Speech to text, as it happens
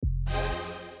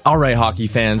All right, hockey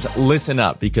fans, listen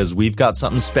up because we've got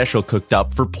something special cooked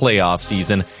up for playoff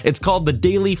season. It's called the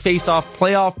Daily Face-Off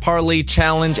Playoff Parlay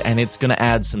Challenge, and it's going to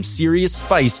add some serious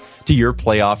spice to your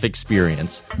playoff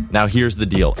experience. Now, here's the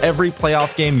deal. Every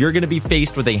playoff game, you're going to be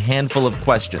faced with a handful of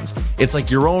questions. It's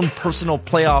like your own personal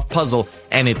playoff puzzle,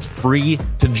 and it's free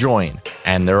to join.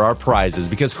 And there are prizes,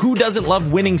 because who doesn't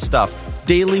love winning stuff?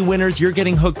 Daily winners, you're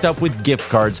getting hooked up with gift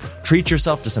cards. Treat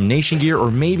yourself to some Nation gear or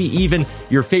maybe even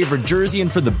your favorite jersey.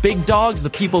 And for the big dogs, the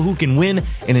people who can win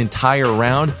an entire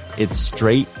round, it's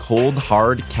straight, cold,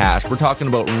 hard cash. We're talking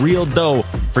about real dough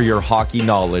for your hockey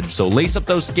knowledge. So lace up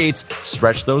those skates,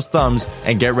 stretch those thumbs,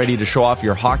 and get ready to show off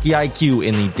your hockey IQ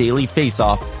in the Daily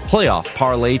Face-Off Playoff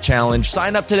Parlay Challenge.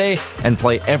 Sign up today and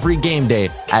play every game day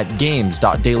at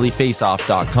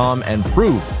games.dailyfaceoff.com and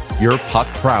prove your puck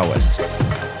prowess.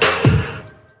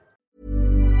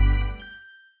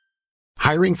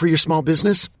 Hiring for your small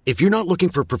business? If you're not looking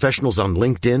for professionals on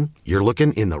LinkedIn, you're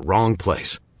looking in the wrong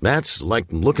place. That's like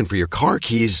looking for your car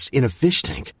keys in a fish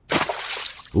tank.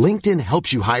 LinkedIn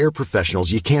helps you hire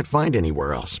professionals you can't find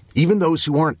anywhere else, even those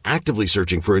who aren't actively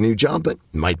searching for a new job but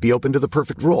might be open to the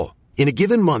perfect role. In a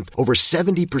given month, over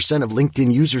 70% of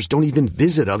LinkedIn users don't even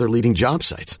visit other leading job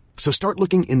sites. So start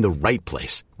looking in the right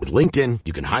place. With LinkedIn,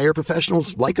 you can hire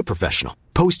professionals like a professional.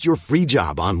 Post your free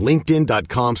job on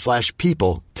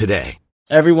linkedin.com/people today.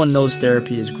 Everyone knows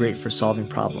therapy is great for solving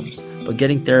problems, but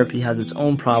getting therapy has its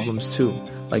own problems too,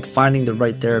 like finding the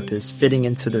right therapist, fitting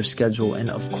into their schedule, and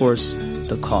of course,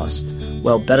 the cost.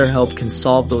 Well, BetterHelp can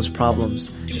solve those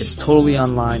problems. It's totally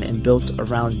online and built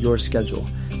around your schedule.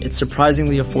 It's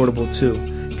surprisingly affordable too.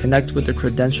 Connect with a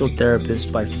credentialed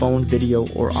therapist by phone, video,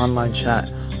 or online chat,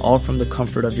 all from the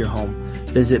comfort of your home.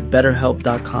 Visit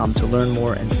BetterHelp.com to learn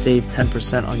more and save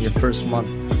 10% on your first month.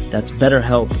 That's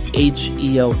BetterHelp,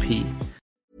 H-E-L-P.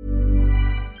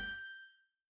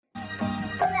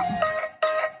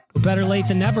 Better late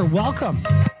than never. Welcome.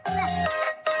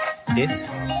 It's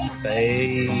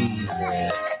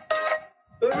favorite.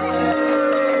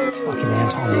 Fucking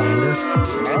Anton Lander.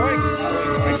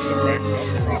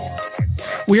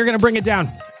 We are going to bring it down.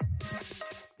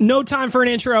 No time for an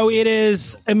intro. It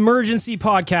is emergency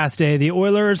podcast day. The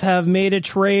Oilers have made a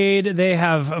trade. They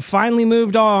have finally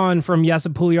moved on from Jesse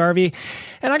Puljujarvi.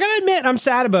 And I got to admit, I'm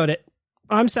sad about it.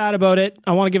 I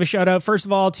want to give a shout out, first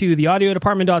of all, to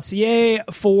theaudiodepartment.ca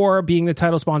for being the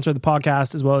title sponsor of the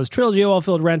podcast, as well as Trilogy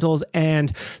Oilfield Rentals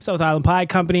and South Island Pie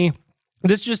Company.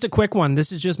 This is just a quick one.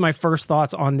 This is just my first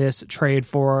thoughts on this trade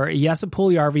for Jesse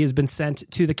Puljujarvi has been sent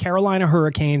to the Carolina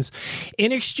Hurricanes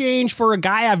in exchange for a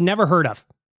guy I've never heard of.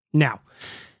 Now,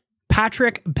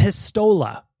 Patrick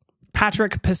Pistola.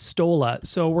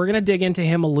 So we're going to dig into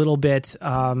him a little bit.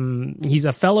 He's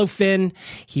a fellow Finn.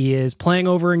 He is playing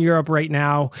over in Europe right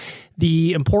now.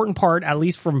 The important part, at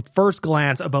least from first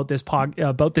glance about this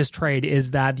trade,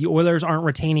 is that the Oilers aren't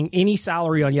retaining any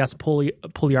salary on Jesse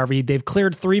Puljujarvi. They've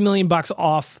cleared $3 million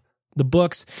off the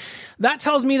books. That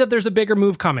tells me that there's a bigger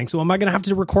move coming. So am I going to have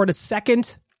to record a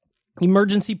second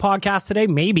emergency podcast today?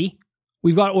 Maybe.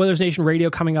 We've got Oilers Nation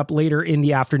Radio coming up later in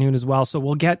the afternoon as well, so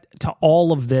we'll get to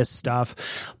all of this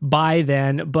stuff by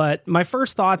then. But my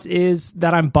first thoughts is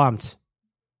that I'm bummed.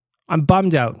 I'm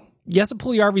bummed out. Jesse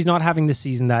Puljujarvi's not having the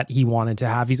season that he wanted to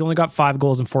have. He's only got 5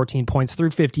 goals and 14 points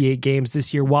through 58 games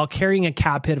this year while carrying a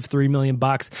cap hit of $3 million.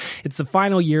 It's the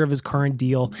final year of his current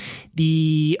deal.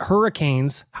 The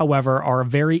Hurricanes, however, are a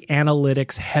very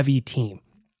analytics-heavy team.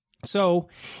 So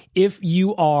if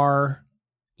you are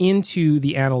into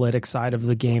the analytics side of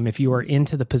the game, if you are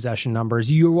into the possession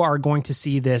numbers, you are going to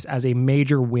see this as a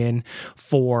major win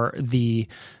for the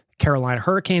Carolina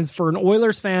Hurricanes. For an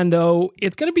Oilers fan, though,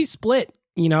 it's going to be split,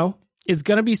 It's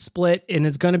going to be split, and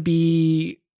it's going to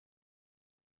be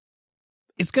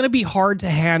hard to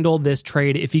handle this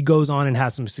trade if he goes on and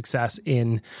has some success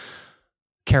in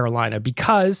Carolina,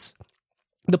 because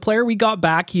the player we got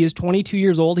back, he is 22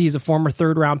 years old. He's a former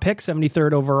third-round pick,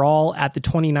 73rd overall at the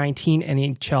 2019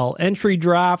 NHL entry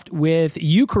draft with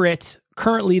Ukraine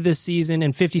currently this season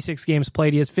in 56 games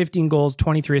played. He has 15 goals,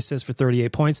 23 assists for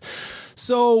 38 points.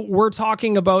 So we're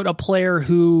talking about a player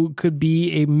who could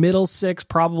be a middle six,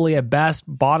 probably at best,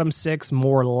 bottom six,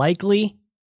 more likely.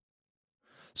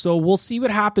 So we'll see what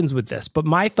happens with this. But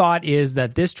my thought is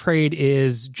that this trade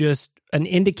is just an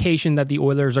indication that the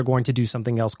Oilers are going to do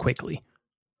something else quickly.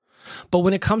 But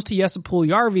when it comes to Jesse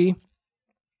Puljujarvi,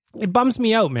 it bums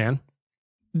me out, man.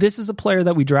 This is a player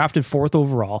that we drafted 4th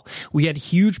overall. We had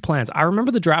huge plans. I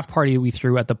remember the draft party we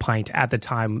threw at the Pint at the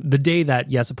time, the day that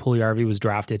Jesse Puljujarvi was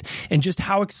drafted, and just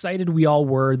how excited we all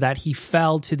were that he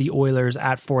fell to the Oilers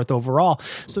at 4th overall.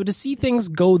 So to see things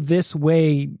go this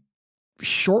way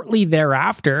shortly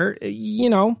thereafter, it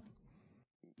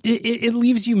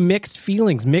leaves you mixed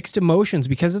feelings, mixed emotions,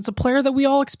 because it's a player that we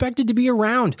all expected to be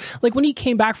around. Like when he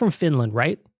came back from Finland,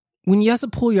 right? When Jesse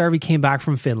Puljujarvi came back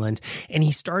from Finland and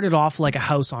he started off like a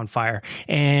house on fire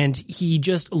and he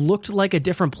just looked like a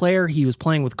different player. He was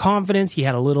playing with confidence. He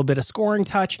had a little bit of scoring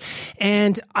touch.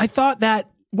 And I thought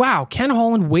that, wow, Ken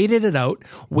Holland waited out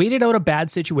a bad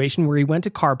situation where he went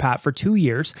to Karpat for 2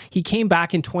 years. He came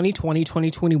back in 2020,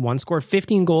 2021, scored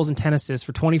 15 goals and 10 assists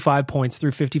for 25 points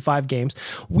through 55 games.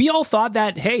 We all thought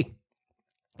that, hey,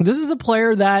 this is a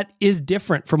player that is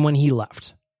different from when he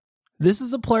left. This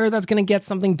is a player that's going to get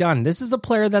something done. This is a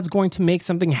player that's going to make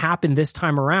something happen this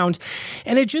time around.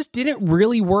 And it just didn't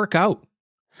really work out.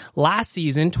 Last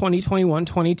season,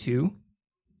 2021-22,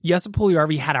 Jesse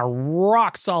Puljujarvi had a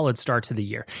rock solid start to the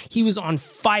year. He was on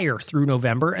fire through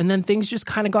November, and then things just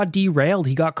kind of got derailed.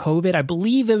 He got COVID. I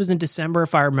believe it was in December,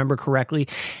 if I remember correctly.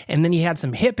 And then he had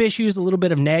some hip issues, a little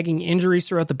bit of nagging injuries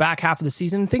throughout the back half of the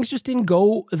season. Things just didn't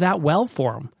go that well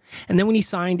for him. And then when he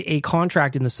signed a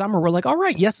contract in the summer, we're like, all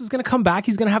right, Jesse is going to come back.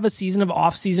 He's going to have a season of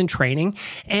off-season training,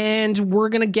 and we're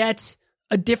going to get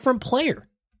a different player.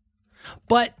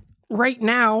 But right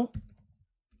now,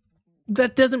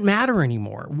 that doesn't matter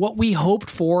anymore. What we hoped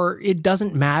for, it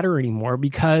doesn't matter anymore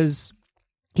because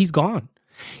he's gone.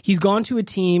 He's gone to a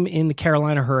team in the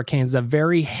Carolina Hurricanes that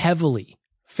very heavily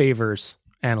favors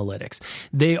analytics.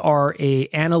 They are a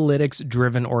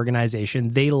analytics-driven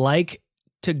organization. They like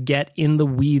to get in the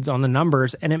weeds on the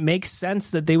numbers, and it makes sense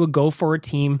that they would go for a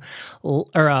team or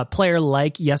a player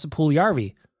like Jesse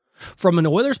Puljujarvi. From an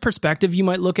Oilers perspective, you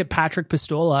might look at Patrick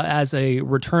Pistola as a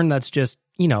return that's just,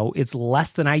 it's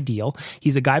less than ideal.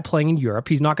 He's a guy playing in Europe.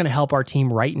 He's not going to help our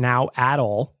team right now at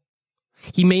all.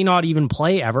 He may not even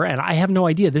play ever, and I have no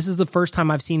idea. This is the first time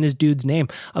I've seen this dude's name.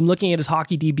 I'm looking at his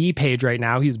Hockey DB page right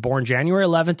now. He's born January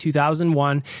 11th,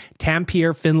 2001,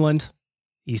 Tampere, Finland.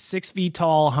 He's 6 feet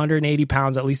tall, 180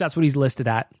 pounds. At least that's what he's listed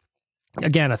at.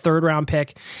 Again, a third-round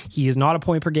pick. He is not a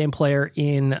point-per-game player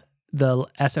in the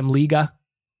SM Liga,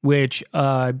 which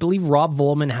I believe Rob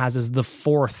Volman has as the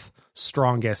fourth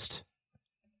strongest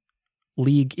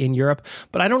league in Europe.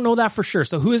 But I don't know that for sure.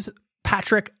 So who is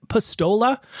Patrick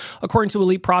Pistola? According to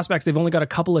Elite Prospects, they've only got a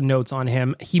couple of notes on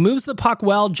him. He moves the puck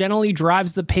well, generally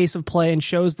drives the pace of play, and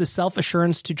shows the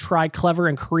self-assurance to try clever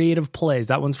and creative plays.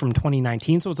 That one's from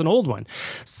 2019, so it's an old one.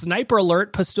 Sniper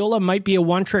alert, Pistola might be a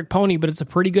one-trick pony, but it's a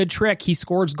pretty good trick. He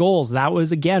scores goals. That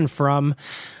was, again, from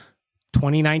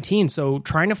 2019. So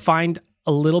trying to find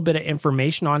a little bit of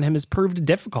information on him has proved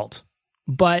difficult.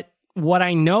 But what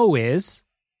I know is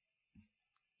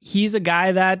he's a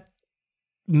guy that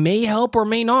may help or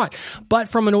may not. But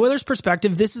from an Oilers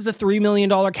perspective, this is a $3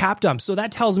 million cap dump. So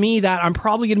that tells me that I'm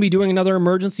probably going to be doing another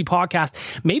emergency podcast,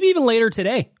 maybe even later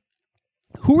today.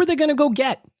 Who are they going to go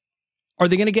get? Are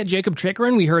they going to get Jacob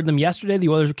Chikrin? We heard them yesterday. The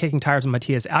Oilers were kicking tires on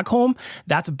Matthias Ekholm.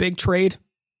 That's a big trade.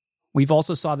 We've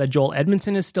also saw that Joel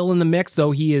Edmondson is still in the mix,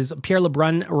 though Pierre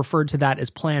LeBrun referred to that as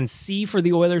Plan C for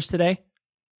the Oilers today.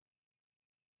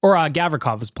 Or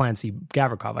Gavrikov is Plan C.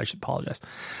 Gavrikov, I should apologize.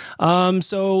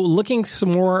 So looking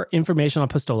some more information on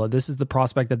Pistola. This is the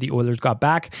prospect that the Oilers got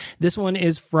back. This one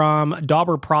is from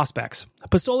Dauber Prospects.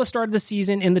 Pistola started the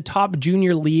season in the top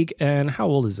junior league. And how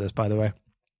old is this, by the way?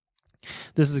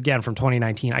 This is, again, from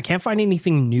 2019. I can't find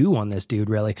anything new on this dude,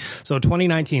 really. So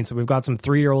 2019, so we've got some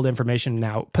 3-year-old information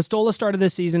now. Pistola started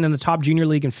this season in the top junior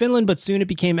league in Finland, but soon it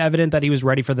became evident that he was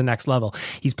ready for the next level.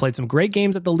 He's played some great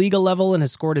games at the Liga level and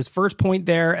has scored his first point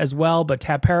there as well, but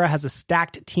Tampere has a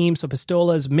stacked team, so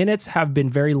Pistola's minutes have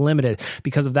been very limited.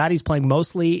 Because of that, he's playing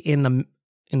mostly in the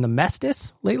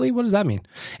Mestis lately? What does that mean?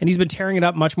 And he's been tearing it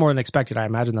up much more than expected. I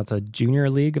imagine that's a junior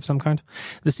league of some kind.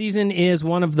 The season is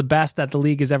one of the best that the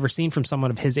league has ever seen from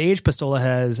someone of his age. Pistola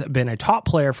has been a top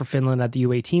player for Finland at the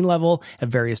U18 level at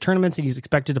various tournaments, and he's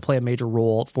expected to play a major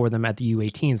role for them at the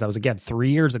U18s. That was, again,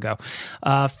 3 years ago.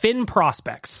 Finn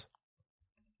prospects.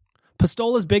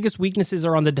 Pistola's biggest weaknesses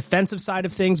are on the defensive side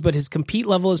of things, but his compete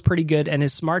level is pretty good, and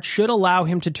his smarts should allow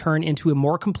him to turn into a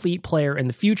more complete player in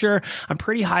the future. I'm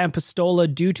pretty high on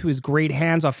Pistola due to his great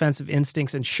hands, offensive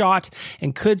instincts, and shot,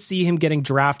 and could see him getting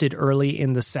drafted early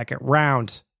in the second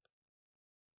round.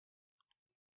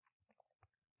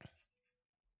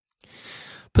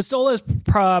 Pistola is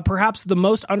perhaps the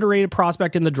most underrated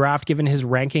prospect in the draft given his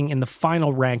ranking in the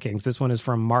final rankings. This one is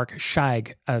from Mark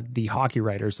Scheig, the hockey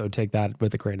writer, so take that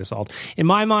with a grain of salt. In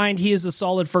my mind, he is a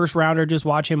solid first rounder. Just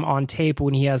watch him on tape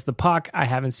when he has the puck. I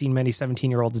haven't seen many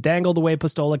 17-year-olds dangle the way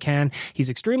Pistola can. He's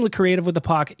extremely creative with the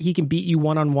puck. He can beat you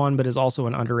one-on-one, but is also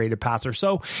an underrated passer.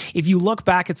 So if you look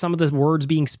back at some of the words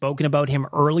being spoken about him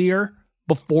earlier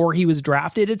before he was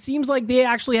drafted. It seems like they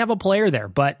actually have a player there,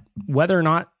 but whether or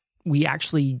not we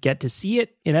actually get to see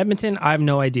it in Edmonton, I have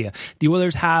no idea. The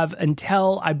Oilers have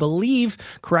until, I believe,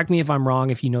 correct me if I'm wrong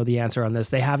if you know the answer on this,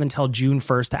 they have until June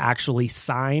 1st to actually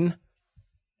sign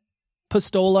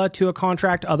Pistola to a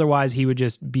contract. Otherwise, he would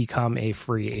just become a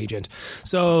free agent.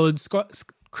 So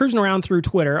cruising around through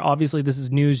Twitter, obviously this is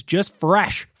news just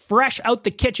fresh out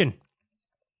the kitchen.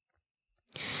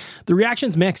 The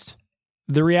reaction's mixed.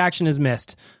 The reaction is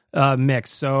mixed.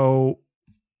 So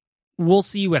we'll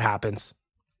see what happens.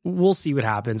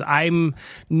 I'm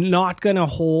not going to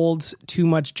hold too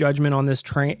much judgment on this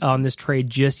trade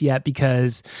just yet,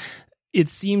 because it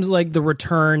seems like the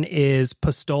return is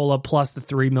Pistola plus the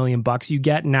 $3 million you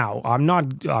get. Now, I'm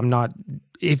not,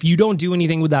 if you don't do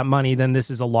anything with that money, then this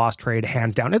is a lost trade,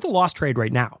 hands down. It's a lost trade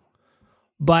right now,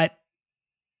 but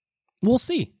we'll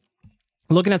see.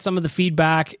 Looking at some of the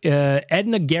feedback,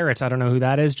 Edna Garrett, I don't know who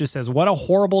that is, just says, what a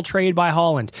horrible trade by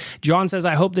Holland. John says,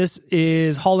 I hope this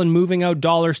is Holland moving out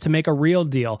dollars to make a real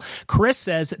deal. Chris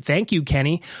says, thank you,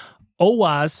 Kenny.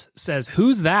 Owaz says,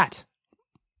 who's that?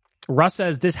 Russ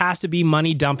says, this has to be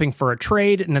money dumping for a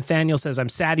trade. Nathaniel says, I'm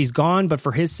sad he's gone, but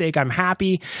for his sake, I'm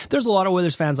happy. There's a lot of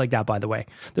Oilers fans like that, by the way.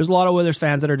 There's a lot of Oilers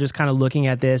fans that are just kind of looking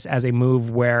at this as a move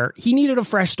where he needed a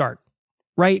fresh start.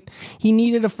 Right? He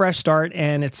needed a fresh start,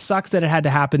 and it sucks that it had to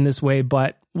happen this way,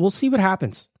 but we'll see what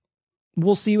happens.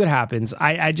 I'm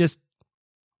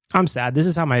sad. This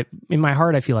is how in my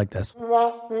heart, I feel like this. You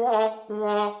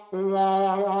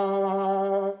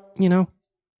know,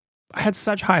 I had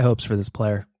such high hopes for this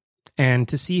player, and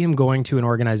to see him going to an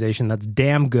organization that's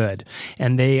damn good,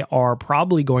 and they are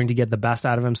probably going to get the best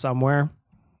out of him somewhere.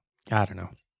 I don't know.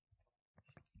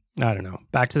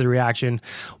 Back to the reaction.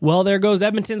 Well, there goes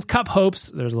Edmonton's Cup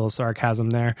hopes. There's a little sarcasm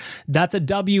there. That's a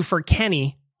W for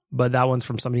Kenny, but that one's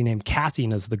from somebody named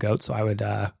Cassian as the GOAT, so I would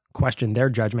question their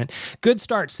judgment. Good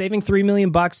start, saving $3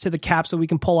 million to the cap so we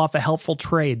can pull off a helpful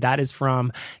trade. That is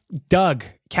from Doug.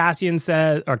 Cassian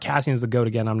says, or Cassian's the GOAT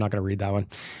again. I'm not going to read that one.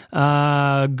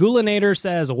 Gulinator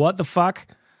says, what the fuck?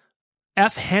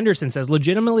 F. Henderson says,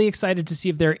 legitimately excited to see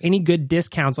if there are any good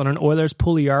discounts on an Oilers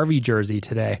Puljujarvi jersey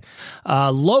today.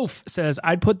 Loaf says,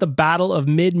 I'd put the Battle of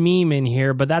Mid meme in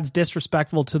here, but that's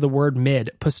disrespectful to the word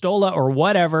mid. Pistola or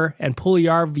whatever, and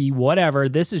Puljujarvi whatever.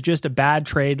 This is just a bad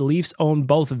trade. Leafs own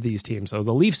both of these teams. So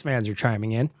the Leafs fans are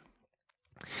chiming in.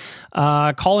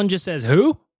 Colin just says,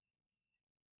 who?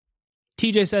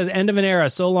 TJ says, end of an era.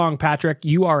 So long, Patrick.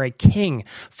 You are a king.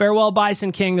 Farewell,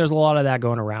 Bison King. There's a lot of that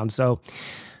going around. So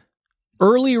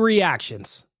early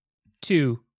reactions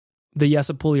to the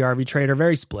Jesse Puljujarvi trade are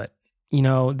very split. You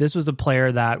know, this was a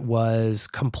player that was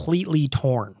completely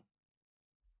torn.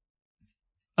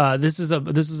 This is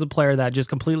a player that just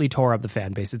completely tore up the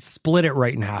fan base. It split it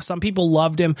right in half. Some people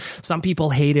loved him. Some people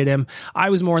hated him.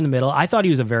 I was more in the middle. I thought he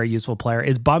was a very useful player.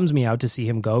 It bums me out to see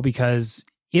him go, because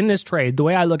in this trade, the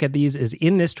way I look at these is,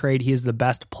 in this trade, he is the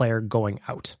best player going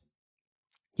out.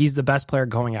 He's the best player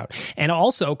going out, and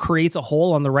also creates a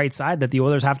hole on the right side that the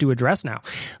Oilers have to address now.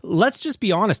 Let's just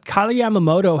be honest. Kyle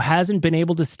Yamamoto hasn't been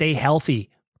able to stay healthy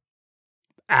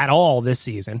at all this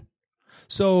season.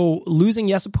 So losing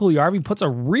Jesse Puljujarvi puts a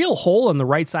real hole in the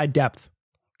right side depth.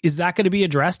 Is that going to be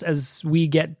addressed as we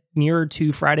get nearer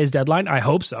to Friday's deadline? I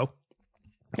hope so.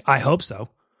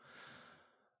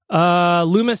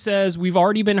 Loomis says, we've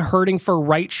already been hurting for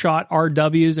right shot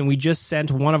RWs, and we just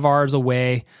sent one of ours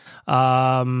away.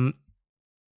 We'll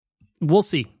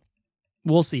see.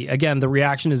 Again, the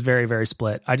reaction is very, very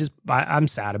split. I'm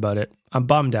sad about it. I'm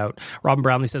bummed out. Robin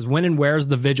Brownlee says, when and where's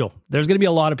the vigil? There's going to be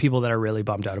a lot of people that are really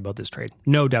bummed out about this trade.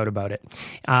 No doubt about it.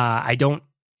 I don't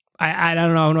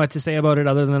know what to say about it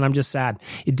other than I'm just sad.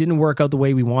 It didn't work out the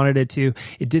way we wanted it to.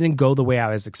 It didn't go the way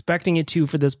I was expecting it to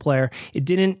for this player.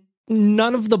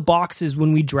 None of the boxes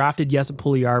when we drafted Jesse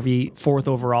Puljujarvi 4th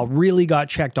overall really got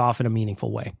checked off in a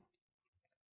meaningful way.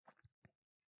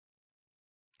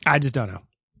 I just don't know.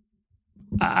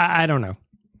 I don't know.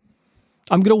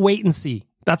 I'm going to wait and see.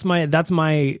 That's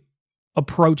my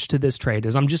approach to this trade,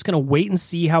 is I'm just going to wait and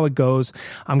see how it goes.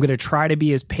 I'm going to try to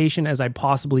be as patient as I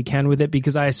possibly can with it,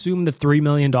 because I assume the $3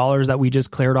 million that we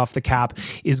just cleared off the cap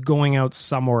is going out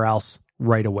somewhere else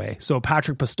right away. So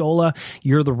Patrick Pistola,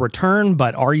 you're the return,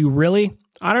 but are you really?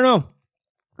 I don't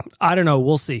know.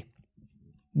 We'll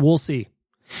see.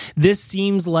 This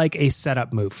seems like a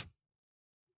setup move.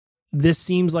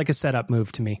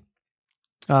 To me.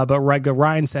 But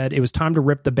Ryan said it was time to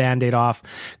rip the Band-Aid off.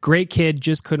 Great kid,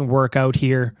 just couldn't work out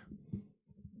here.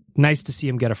 Nice to see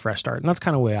him get a fresh start. And that's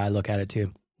kind of the way I look at it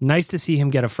too. Nice to see him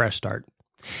get a fresh start.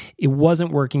 It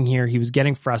wasn't working here. He was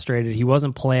getting frustrated. He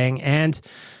wasn't playing, and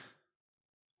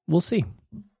we'll see.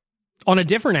 on a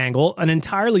different angle, an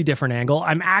entirely different angle,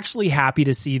 I'm actually happy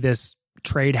to see this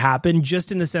trade happen,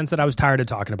 just in the sense that I was tired of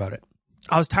talking about it.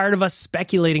 I was tired of us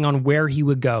speculating on where he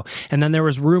would go. And then there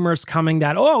was rumors coming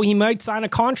that, oh, he might sign a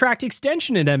contract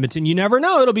extension in Edmonton. You never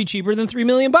know. It'll be cheaper than $3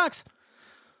 million. And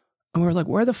we were like,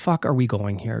 where the fuck are we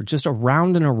going here? Just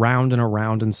around and around and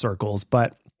around in circles.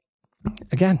 But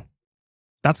again,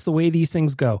 that's the way these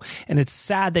things go. And it's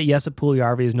sad that Jesse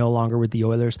Puljujarvi is no longer with the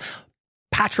Oilers.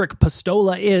 Patrick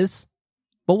Pistola is,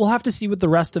 but we'll have to see what the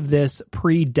rest of this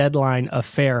pre-deadline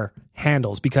affair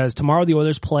handles, because tomorrow the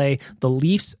Oilers play the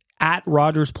Leafs at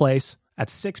Rogers Place at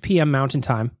 6 p.m. Mountain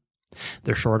Time.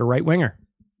 They're short a right winger.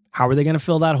 How are they going to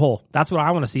fill that hole? That's what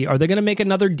I want to see. Are they going to make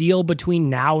another deal between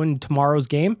now and tomorrow's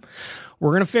game?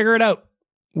 We're going to figure it out.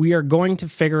 We are going to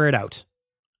figure it out.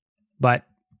 But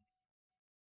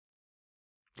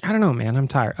I don't know, man. I'm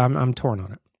tired. I'm torn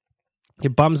on it.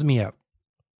 It bums me out.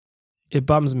 It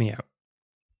bums me out.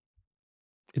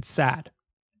 It's sad.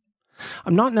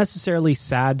 I'm not necessarily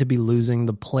sad to be losing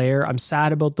the player. I'm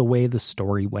sad about the way the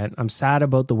story went. I'm sad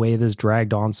about the way this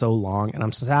dragged on so long. And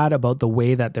I'm sad about the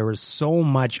way that there was so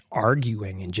much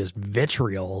arguing and just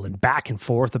vitriol and back and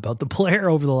forth about the player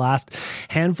over the last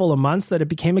handful of months that it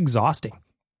became exhausting.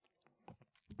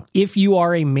 If you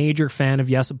are a major fan of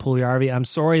Jesse Puljujarvi, I'm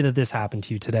sorry that this happened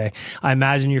to you today. I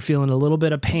imagine you're feeling a little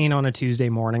bit of pain on a Tuesday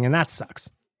morning, and that sucks.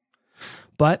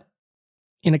 But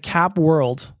in a cap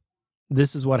world,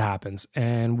 this is what happens.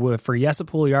 And for Jesse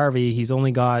Puljujarvi, he's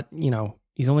only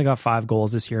got 5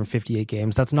 goals this year in 58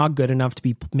 games. That's not good enough to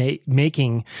be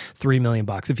making $3 million.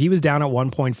 If he was down at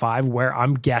 1.5, where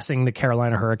I'm guessing the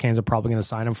Carolina Hurricanes are probably going to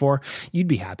sign him for, you'd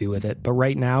be happy with it. But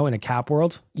right now in a cap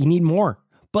world, you need more.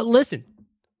 But listen,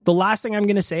 the last thing I'm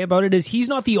going to say about it is he's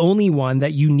not the only one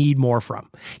that you need more from.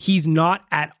 He's not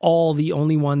at all the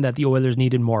only one that the Oilers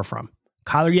needed more from.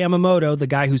 Kyler Yamamoto, the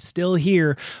guy who's still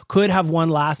here, could have won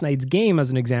last night's game, as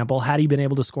an example, had he been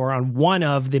able to score on one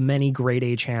of the many grade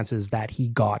A chances that he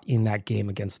got in that game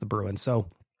against the Bruins. So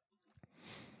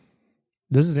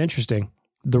this is interesting.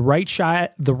 The right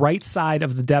side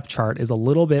of the depth chart is a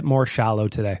little bit more shallow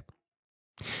today.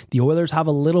 The Oilers have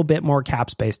a little bit more cap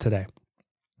space today.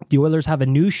 The Oilers have a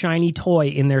new shiny toy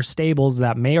in their stables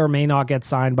that may or may not get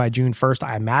signed by June 1st.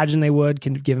 I imagine they would,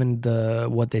 given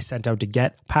what they sent out to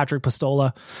get Patrick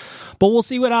Pistola. But we'll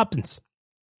see what happens.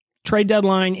 Trade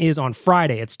deadline is on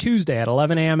Friday. It's Tuesday at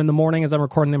 11 a.m. in the morning as I'm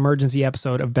recording the emergency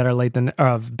episode of Better Late Than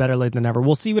Never.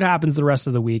 We'll see what happens the rest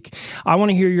of the week. I want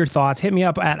to hear your thoughts. Hit me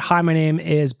up at Hi, my name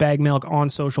is Bagmilk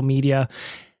on social media,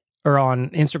 or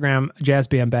on Instagram,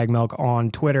 JSBM Bagmilk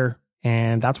on Twitter.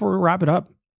 And that's where we wrap it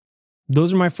up.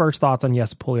 Those are my first thoughts on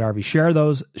Jesse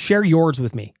Puljujarvi. Share yours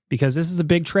with me, because this is a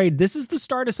big trade. This is the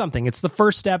start of something. It's the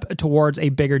first step towards a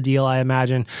bigger deal, I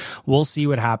imagine. We'll see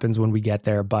what happens when we get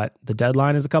there, but the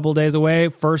deadline is a couple of days away.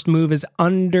 First move is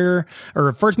in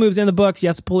the books.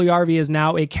 Jesse Puljujarvi is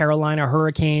now a Carolina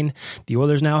Hurricane. The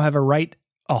Oilers now have a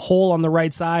hole on the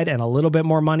right side and a little bit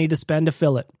more money to spend to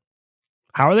fill it.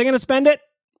 How are they going to spend it?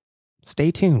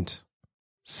 Stay tuned.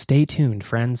 Stay tuned,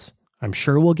 friends. I'm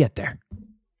sure we'll get there.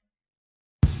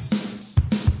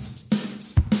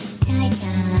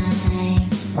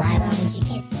 Why won't you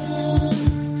kiss me?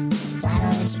 Why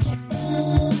won't you kiss me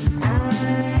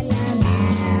on the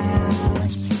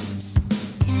mouth?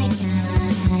 Tie,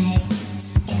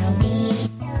 don't be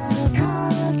so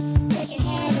cold. Put your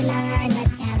head in mine,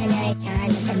 let's have a nice time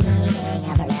with the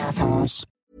meeting of our mouth holes.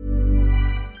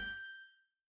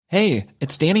 Hey,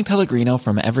 it's Danny Pellegrino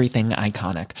from Everything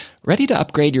Iconic. Ready to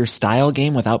upgrade your style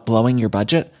game without blowing your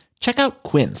budget? Check out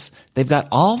Quince. They've got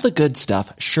all the good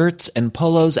stuff, shirts and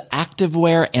polos,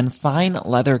 activewear, and fine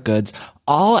leather goods,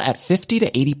 all at 50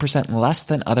 to 80% less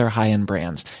than other high-end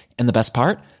brands. And the best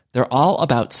part? They're all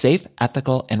about safe,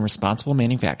 ethical, and responsible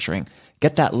manufacturing.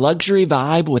 Get that luxury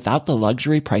vibe without the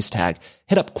luxury price tag.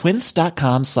 Hit up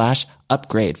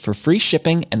quince.com/upgrade for free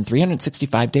shipping and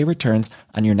 365-day returns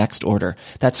on your next order.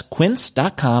 That's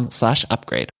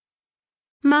quince.com/upgrade.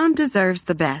 Mom deserves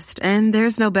the best, and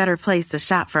there's no better place to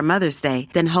shop for Mother's Day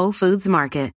than Whole Foods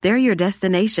Market. They're your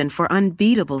destination for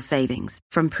unbeatable savings,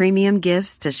 from premium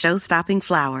gifts to show-stopping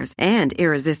flowers and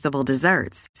irresistible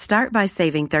desserts. Start by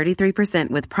saving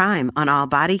 33% with Prime on all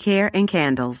body care and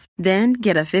candles. Then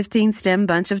get a 15-stem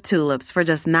bunch of tulips for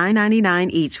just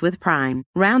 $9.99 each with Prime.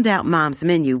 Round out Mom's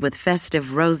menu with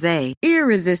festive rosé,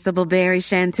 irresistible berry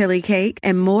chantilly cake,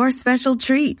 and more special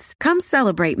treats. Come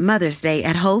celebrate Mother's Day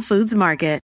at Whole Foods Market.